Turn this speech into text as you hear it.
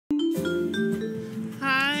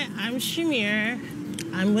Shamir.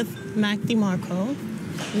 I'm with Mac DeMarco.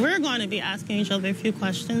 We're going to be asking each other a few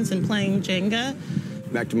questions and playing Jenga.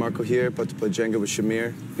 Mac DeMarco here, about to play Jenga with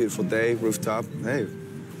Shamir. Beautiful day, rooftop. Hey,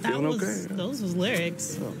 feeling okay? Those was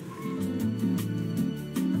lyrics. Oh.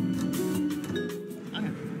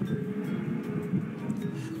 Okay.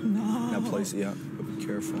 No. Now place, yeah, but be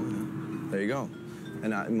careful. Yeah. There you go.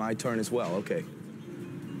 And my turn as well, okay.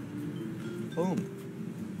 Boom.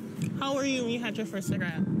 How were you when you had your first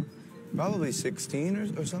cigarette? Probably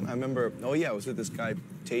 16 or something. I remember, oh yeah, I was with this guy,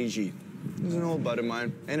 Teji. He was an old bud of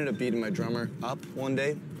mine. Ended up beating my drummer up one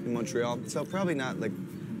day in Montreal. So probably not like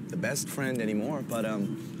the best friend anymore, but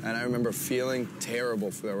and I remember feeling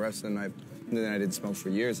terrible for the rest of the night. And then I didn't smoke for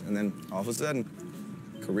years, and then all of a sudden,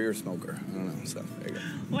 career smoker. I don't know, so there you go.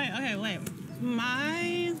 Wait.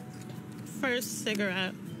 My first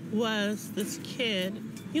cigarette was this kid.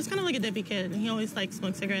 He was kind of like a dippy kid, and he always like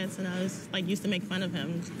smoked cigarettes, and I was like used to make fun of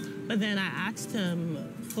him. But then I asked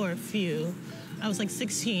him for a few. I was like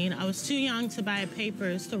 16. I was too young to buy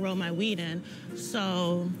papers to roll my weed in,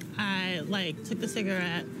 so I like took the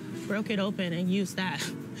cigarette, broke it open, and used that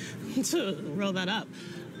to roll that up.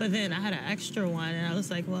 But then I had an extra one, and I was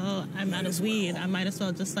like, well, I'm out of weed. I might as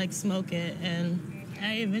well just like smoke it. And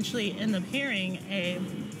I eventually ended up hearing a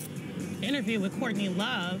interview with Courtney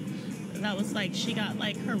Love. That was like, she got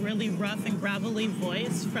like her really rough and gravelly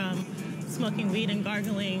voice from smoking weed and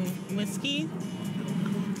gargling whiskey.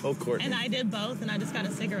 Oh, Courtney. And I did both, and I just got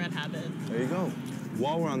a cigarette habit. There you go.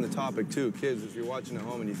 While we're on the topic, too, kids, if you're watching at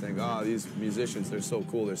home and you think, oh, these musicians, they're so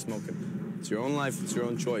cool, they're smoking. It's your own life, it's your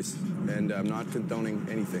own choice, and I'm not condoning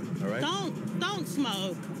anything, all right? Don't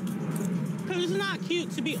smoke, because it's not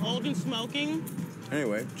cute to be old and smoking.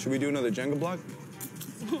 Anyway, should we do another Jenga block?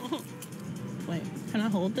 Wait, can I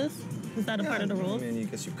hold this? Is that a part of the rules? I mean, I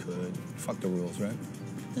guess you could. Fuck the rules, right?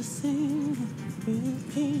 The same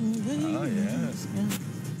European Vegas. Oh, yes.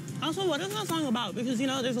 Yeah. Also, what is that song about? Because, you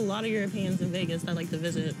know, there's a lot of Europeans in Vegas that like to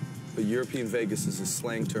visit. But European Vegas is a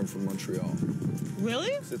slang term for Montreal.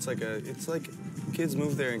 Really? It's like kids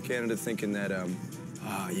move there in Canada thinking that,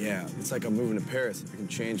 yeah, it's like I'm moving to Paris. I can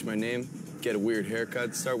change my name, get a weird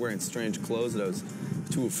haircut, start wearing strange clothes that I was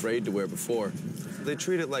too afraid to wear before. So they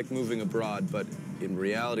treat it like moving abroad, but in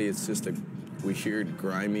reality, it's just a weird,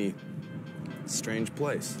 grimy, strange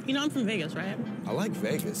place. You know, I'm from Vegas, right? I like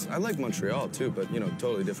Vegas. I like Montreal, too, but, you know,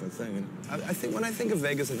 totally different thing. And I think when I think of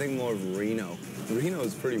Vegas, I think more of Reno. Reno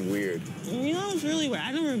is pretty weird. Reno is really weird.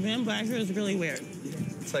 I've never been, but I hear it's really weird.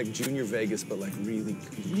 It's like Junior Vegas, but, like, really...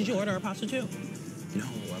 Did you order a prostitute? No,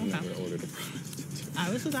 I've never ordered a prostitute.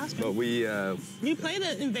 I was just asking. But we played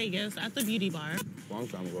it in Vegas at the beauty bar. Long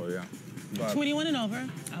time ago, yeah. But 21 and over.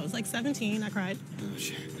 I was like 17. I cried. oh,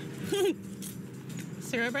 shit.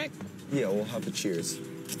 Cigarette break? Yeah, we'll have a cheers.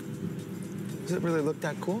 Does it really look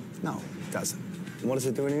that cool? No, it doesn't. And what does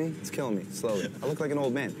it do to me? It's killing me, slowly. I look like an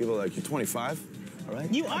old man. People are like, you're 25, all right?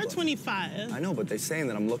 You are 25. I know, but they're saying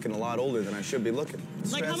that I'm looking a lot older than I should be looking.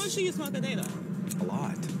 Like, how much do you smoke a day, though? A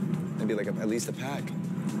lot. Maybe like at least a pack.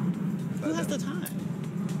 Who has the time?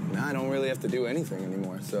 Nah, I don't really have to do anything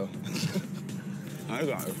anymore, so... I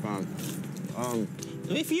got it fine.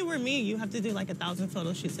 If you were me, you have to do like 1,000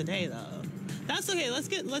 photo shoots a day, though. That's okay. Let's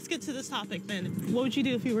get to this topic then. What would you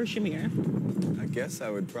do if you were Shamir? I guess I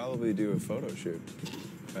would probably do a photo shoot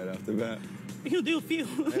right off the bat. You'll do a few.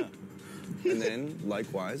 Yeah. And then,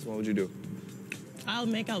 likewise, what would you do? I'll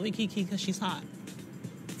make out with Kiki because she's hot.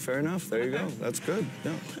 Fair enough. There you go. That's good.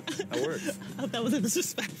 Yeah, that works. I hope that wasn't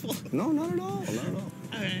disrespectful. No, not at all. Not at all.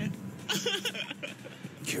 Okay.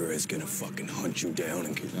 Kira's gonna fucking hunt you down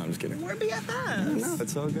and... No, I'm just kidding. We're BFFs. No,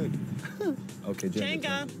 it's all good. Okay,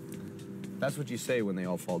 Jenga. That's what you say when they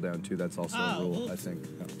all fall down, too. That's also a rule, I think.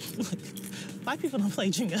 Yeah. Black people don't play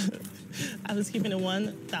Jenga. I was keeping it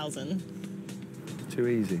 1,000. Too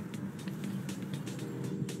easy.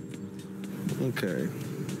 Okay.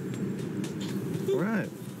 All right.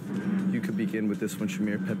 You could begin with this one,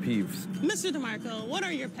 Shamir. Pet peeves. Mr. DeMarco, what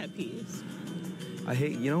are your pet peeves? I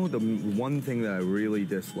hate, you know, the one thing that I really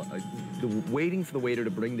dislike, waiting for the waiter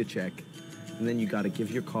to bring the check, and then you gotta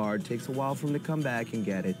give your card, takes a while for him to come back and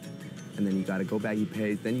get it, and then you gotta go back, he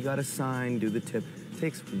pays, then you gotta sign, do the tip.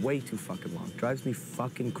 Takes way too fucking long. Drives me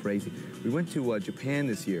fucking crazy. We went to Japan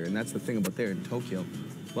this year, and that's the thing about there in Tokyo.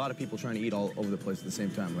 A lot of people trying to eat all over the place at the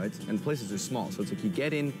same time, right? And the places are small, so it's like you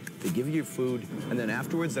get in, they give you your food, and then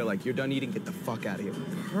afterwards they're like, you're done eating, get the fuck out of here.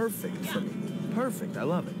 Perfect for me. Perfect, I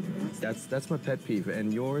love it. That's my pet peeve,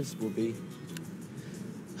 and yours will be?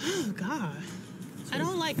 Oh, God. I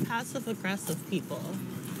don't like passive-aggressive people.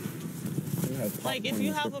 Like, if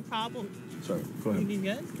you have a problem... Sorry, go ahead. You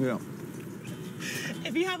good? Yeah.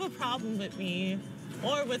 If you have a problem with me,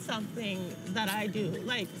 or with something that I do.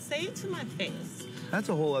 Like, say it to my face. That's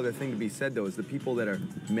a whole other thing to be said, though, is the people that are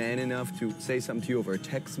man enough to say something to you over a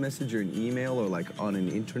text message or an email or, like, on an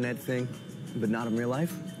internet thing, but not in real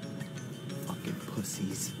life. Fucking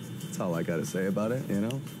pussies. That's all I gotta say about it, you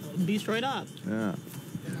know? Be straight up. Yeah.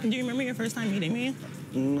 Do you remember your first time meeting me?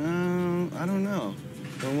 No, I don't know.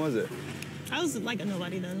 When was it? I was like a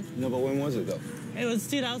nobody then. No, but when was it, though? It was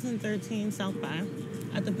 2013 South by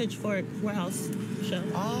at the Pitchfork Warehouse show.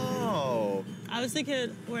 Oh. I was the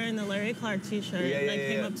kid wearing the Larry Clark t-shirt that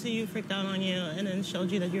came up to you, freaked out on you, and then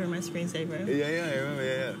showed you that you were my screensaver. Yeah, I remember,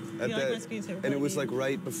 yeah. You like my screensaver. And it was like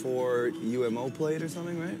right before UMO played or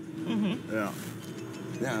something, right? Mm-hmm. Yeah.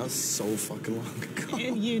 Yeah, that was so fucking long ago.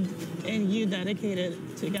 And you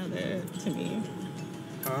dedicated Together to me.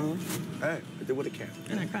 Hey, I did what I can.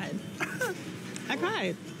 And I cried. I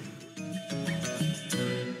cried.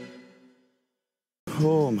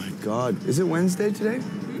 Oh my God. Is it Wednesday today?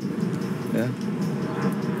 Yeah.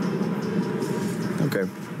 Okay.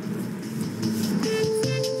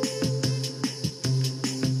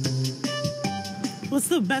 What's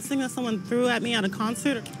the best thing that someone threw at me at a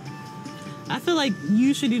concert? I feel like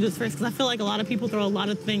you should do this first because I feel like a lot of people throw a lot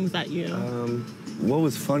of things at you. What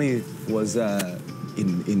was funny was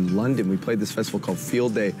in London, we played this festival called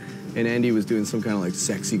Field Day, and Andy was doing some kind of like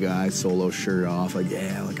sexy guy solo shirt off, like,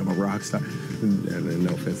 yeah, like I'm a rock star. And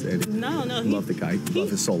no offense to Andy. No. Love the guy.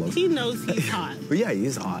 Love his solos. He knows he's hot. But yeah,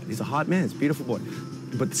 he's hot. He's a hot man. He's a beautiful boy.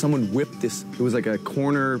 But someone whipped this. It was like a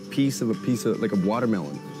corner piece of like a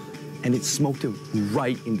watermelon. And it smoked him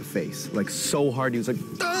right in the face. Like so hard. He was like,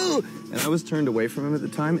 oh! And I was turned away from him at the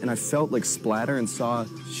time. And I felt like splatter and saw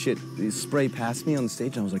shit spray past me on the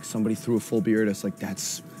stage. And I was like, somebody threw a full beer at us. Like,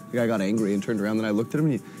 that's... The guy got angry and turned around. Then I looked at him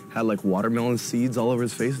and he had like watermelon seeds all over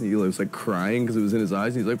his face. And he was like crying because it was in his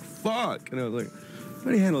eyes. And he's like, fuck. And I was like,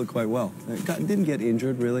 but he handled it quite well. Didn't get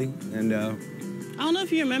injured really. And I don't know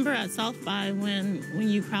if you remember at South by when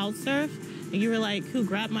you crowd surfed and you were like, who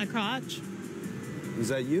grabbed my crotch? Was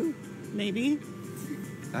that you? Maybe.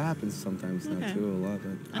 That happens sometimes now too, a lot.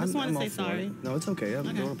 But I just want to say sorry. No, it's okay. I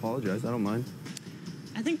don't apologize. I don't mind.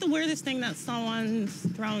 I think the weirdest thing that someone's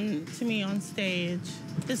thrown to me on stage,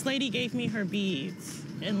 this lady gave me her beads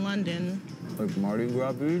in London. Like Mardi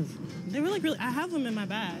Gras beads? They were like really, I have them in my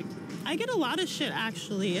bag. I get a lot of shit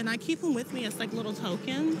actually, and I keep them with me as like little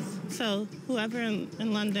tokens. So whoever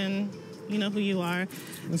in London, you know who you are.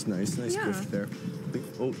 That's nice. Nice gift there.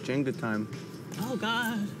 Oh, Jenga time. Oh,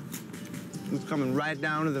 God. It's coming right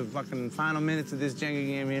down to the fucking final minutes of this Jenga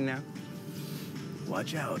game here now.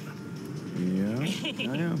 Watch out. Yeah,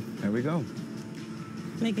 I am. There we go.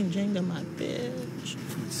 Making Jenga my bitch.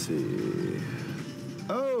 Let's see.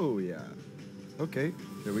 Oh, yeah. Okay,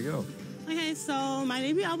 here we go. Okay, so my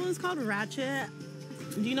debut album is called Ratchet.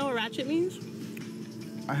 Do you know what ratchet means?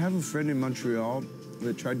 I have a friend in Montreal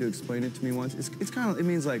that tried to explain it to me once. It's kind of, it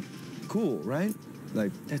means like cool, right?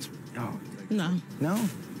 Like, that's, oh. Like, no. No?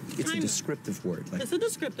 It's a descriptive word. Like, it's a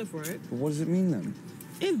descriptive word. But what does it mean then?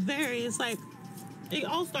 It varies. Like, it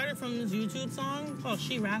all started from this YouTube song called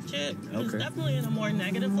She Ratchet. It's definitely in a more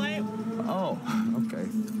negative light. Oh, okay.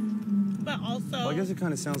 But also... Well, I guess it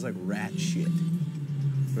kind of sounds like rat shit,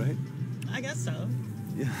 right? I guess so.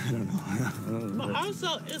 Yeah, I don't know. But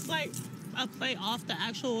also, it's like a play off the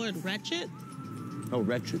actual word wretched. Oh,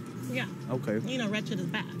 wretched. Yeah. Okay. You know, wretched is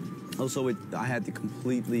bad. Oh, so I had the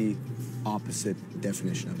completely opposite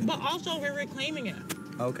definition of it. But also, we're reclaiming it.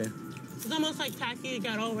 Okay. It's almost like tacky,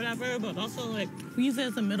 ghetto, whatever, but also like we use it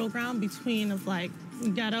as a middle ground between of like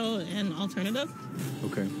ghetto and alternative.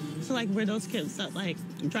 Okay. So like we're those kids that like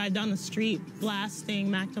drive down the street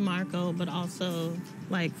blasting Mac DeMarco, but also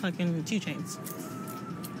like fucking 2 Chainz.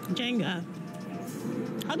 Jenga.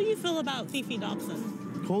 How do you feel about Fifi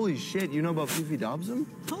Dobson? Holy shit, you know about Fifi Dobson?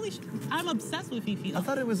 Holy shit, I'm obsessed with Fifi Dobson. I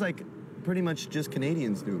thought it was like pretty much just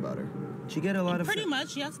Canadians knew about her. Did you get a lot of... Pretty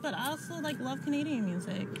much, yes, but I also like love Canadian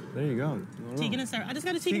music. There you go. Tegan and Sarah. I just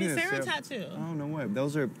got a Tegan and Sarah tattoo. Oh, no way.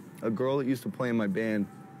 Those are a girl that used to play in my band.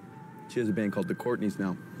 She has a band called The Courtneys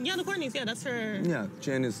now. Yeah, The Courtneys, yeah, that's her... Yeah,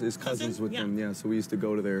 Jen is cousins with them, yeah, so we used to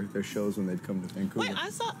go to their shows when they'd come to Vancouver. Wait, I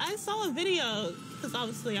saw a video, because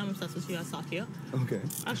obviously I'm obsessed with you, I stalked you. Okay.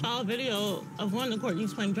 I saw a video of one of the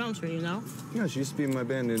Courtneys playing drums for you, know? Yeah, she used to be in my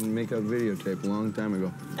band and make a videotape a long time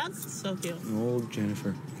ago. That's so cute. Old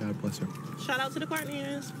Jennifer, God bless her. Shout out to the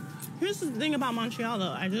Courtneys. Here's the thing about Montreal,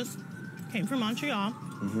 though. I just came from Montreal.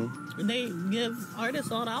 Mm-hmm. They give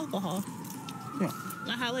artists all the alcohol. Yeah.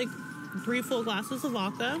 I had like 3 full glasses of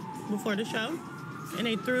vodka before the show, and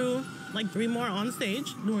they threw like 3 more on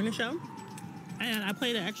stage during the show. And I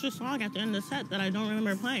played an extra song at the end of the set that I don't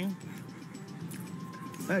remember playing.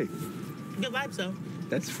 Hey, Good vibes, though.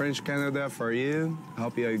 That's French Canada for you. I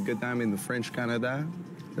hope you had a good time in the French Canada.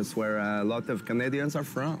 That's where a lot of Canadians are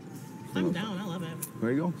from. I'm down. I love it.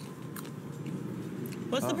 There you go.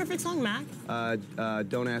 What's the perfect song, Mac?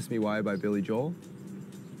 Don't Ask Me Why by Billy Joel.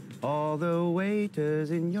 All the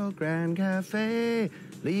waiters in your grand cafe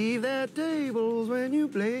leave their tables when you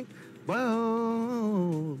blink.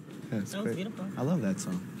 Whoa. That's That was beautiful. I love that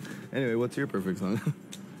song. Anyway, what's your perfect song?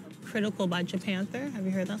 Critical by Japanther. Have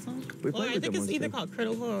you heard that song? We Well, played I with think them it's once, either too. called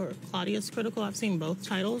Critical or Claudius Critical. I've seen both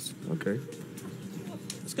titles. Okay.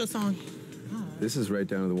 It's a good song. This is right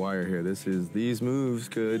down to the wire here. This is these moves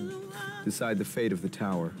could decide the fate of the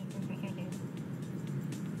tower.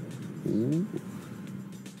 Ooh.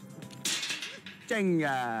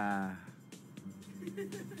 Jenga.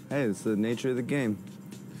 Hey, it's the nature of the game.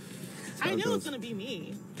 That's how I it knew it was goes. gonna be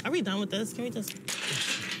me. Are we done with this? Can we just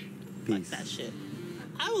fuck Peace. that shit?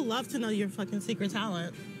 I would love to know your fucking secret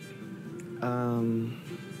talent. I'm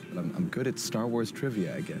good at Star Wars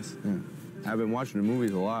trivia, I guess. Yeah. I've been watching the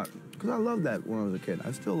movies a lot because I loved that when I was a kid.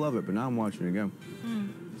 I still love it, but now I'm watching it again.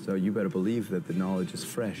 So you better believe that the knowledge is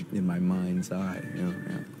fresh in my mind's eye. You know?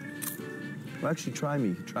 Yeah. Well, actually, try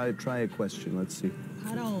me. Try a question. Let's see.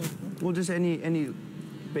 I don't. Well, just any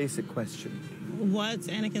basic question. What's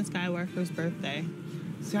Anakin Skywalker's birthday?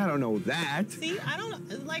 See, I don't know that. See, I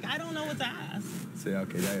don't like. I don't know what to ask. See,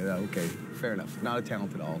 okay, okay, fair enough. Not a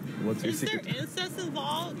talent at all. What's your Is there secret? incest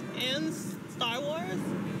involved in Star Wars?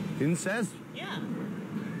 Incest? Yeah.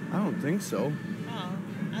 I don't think so. Oh,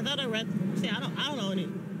 I thought I read. See, I don't know any.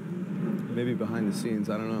 Maybe behind the scenes.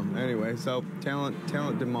 I don't know. Anyway, so talent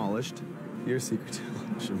demolished. Your secret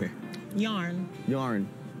talent, Shamir. Yarn. Yarn.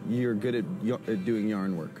 You're good at doing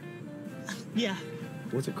yarn work. Yeah.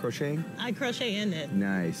 What's it, crocheting? I crochet in it.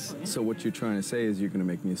 Nice. So what you're trying to say is you're going to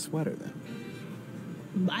make me a sweater then?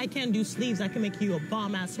 I can't do sleeves. I can make you a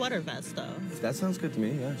bomb-ass sweater vest, though. That sounds good to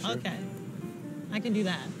me, yeah, sure. Okay. I can do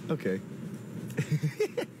that. Okay.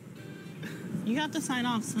 You have to sign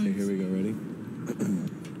off, son. Okay, here we go. Ready?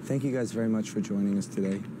 Thank you guys very much for joining us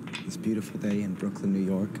today. This beautiful day in Brooklyn, New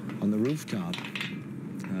York, on the rooftop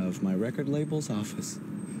of my record label's office.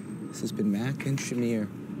 This has been Mac and Shamir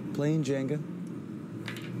playing Jenga.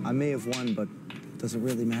 I may have won, but does it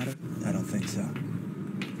really matter? I don't think so.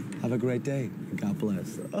 Have a great day, and God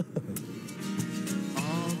bless. All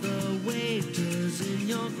the waiters in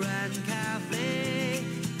your grand cafe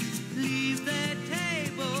leave their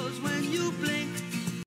tables when you blink.